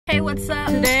Hey, what's up?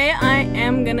 Today I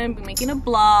am gonna be making a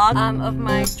vlog of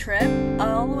my trip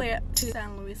all the way up to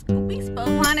San Luis Obispo.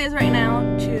 The plan is right now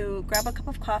to grab a cup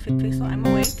of coffee so I'm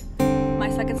awake. My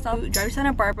second stop, drive to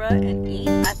Santa Barbara and eat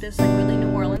at this like really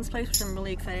New Orleans place, which I'm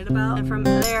really excited about. And from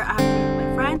there I have to meet with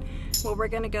my friend where we're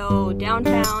gonna go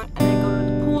downtown and then go to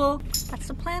the pool. That's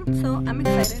the plan, so I'm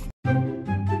excited.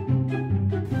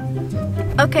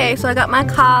 Okay, so I got my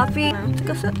coffee. Take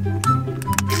a sip.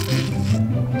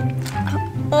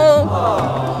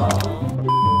 Oh.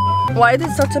 Why is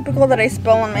it so typical that I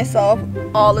spill on myself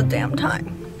all the damn time?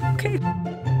 Okay.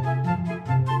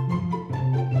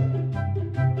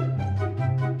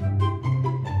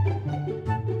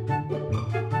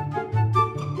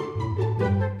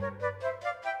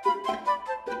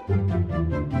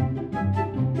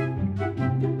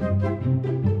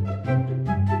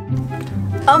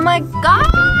 Oh my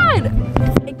god!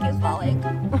 It keeps falling.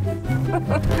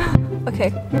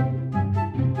 Okay.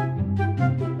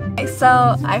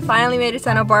 So I finally made it to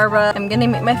Santa Barbara. I'm gonna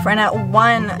meet my friend at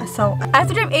 1. So I have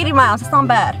to drive 80 miles. It's not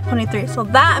bad. 23. So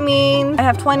that means I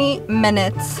have 20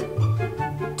 minutes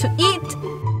to eat.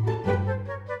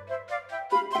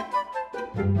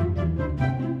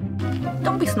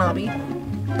 Don't be snobby.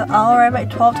 So I'll arrive at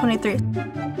 12:23.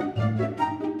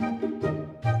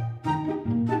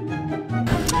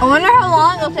 I wonder how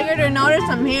long it'll take her to notice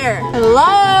I'm here.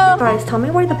 Hello? Guys, tell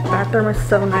me why the bathroom is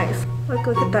so nice. Look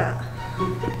at that.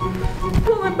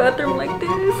 Oh, my bathroom like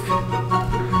this.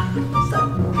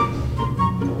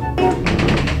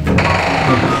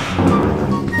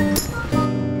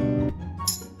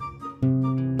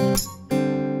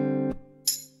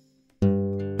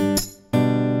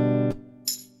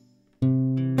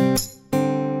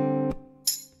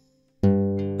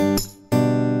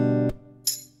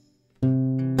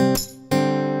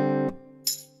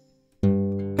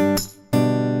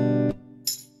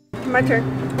 My turn.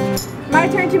 My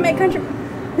turn to make contribution.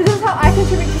 This is how I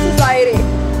contribute to society.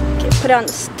 Okay, put on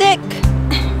the stick.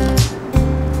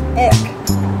 Ick.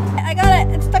 I got it.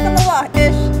 It's stuck on the wall.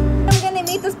 Ish. I'm gonna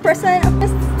meet this person. I'm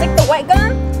gonna stick the white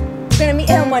gun. I'm gonna meet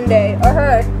him one day. Or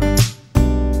her.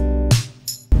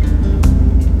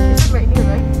 It's right here,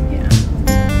 right? Yeah.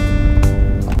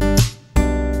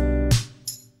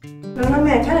 I don't know,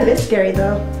 man. It kind of is scary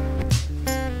though.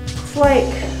 It's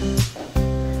like.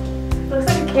 Looks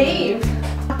like a cave.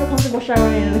 I feel comfortable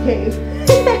showering in a cave.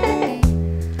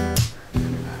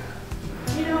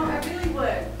 You know, I really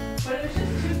would, but it was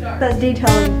just too dark. That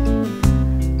detailing.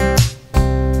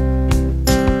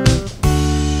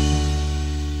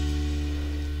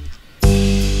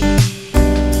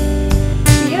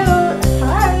 Cute.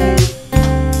 Hi.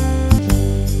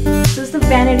 This is the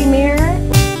vanity mirror.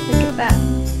 Look at that.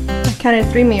 I counted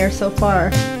 3 mirrors so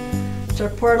far. Which are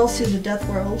portals to the death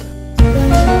world.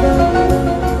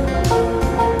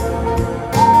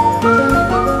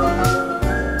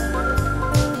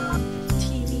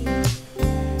 TV.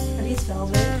 Are these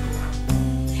velvet?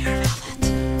 They are velvet.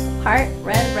 Heart,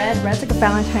 red. Red's like a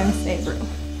Valentine's Day room.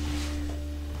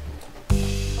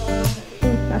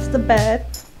 That's the bed.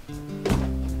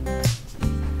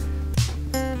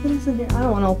 What is in here? I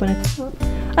don't want to open it.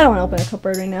 I don't want to open a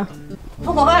cupboard right now.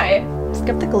 Why? I'm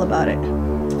skeptical about it.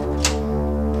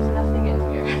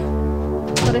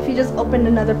 What if you just opened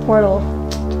another portal?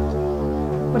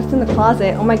 What's in the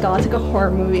closet? Oh my god, it's like a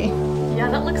horror movie. Yeah,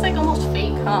 that looks like almost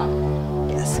fake, huh?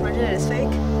 Yes, imagine it is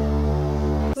fake.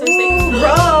 Ooh,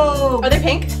 bro! Are they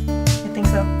pink? I think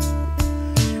so.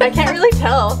 I can't really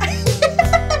tell.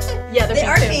 Yeah, they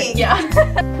are pink. Yeah.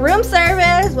 Room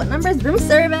service. What number is room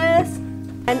service?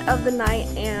 End of the night,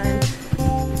 and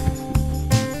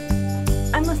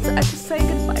I have to say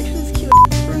goodbye to this cute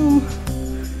room.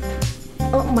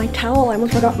 Oh, my towel. I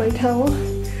almost forgot my towel.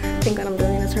 Thank God I'm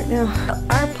doing this right now.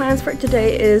 Our plans for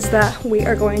today is that we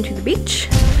are going to the beach.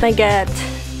 I get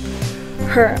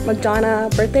her Maddona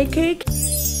birthday cake.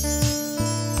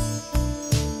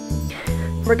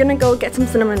 We're gonna go get some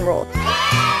cinnamon rolls.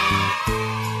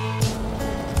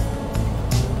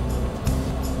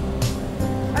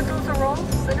 Are those the rolls?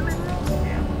 Cinnamon rolls?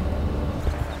 Yeah.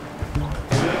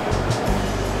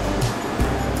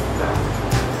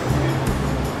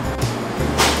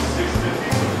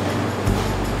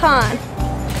 Con.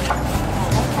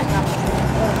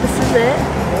 This is it.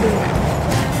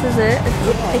 This is it.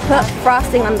 I put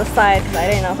frosting on the side because I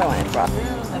didn't know if I wanted frosting.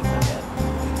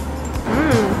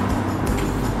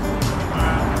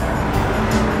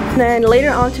 And then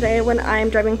later on today when I'm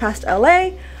driving past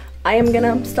LA, I am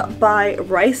gonna stop by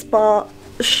Rice Ball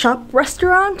Shop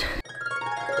Restaurant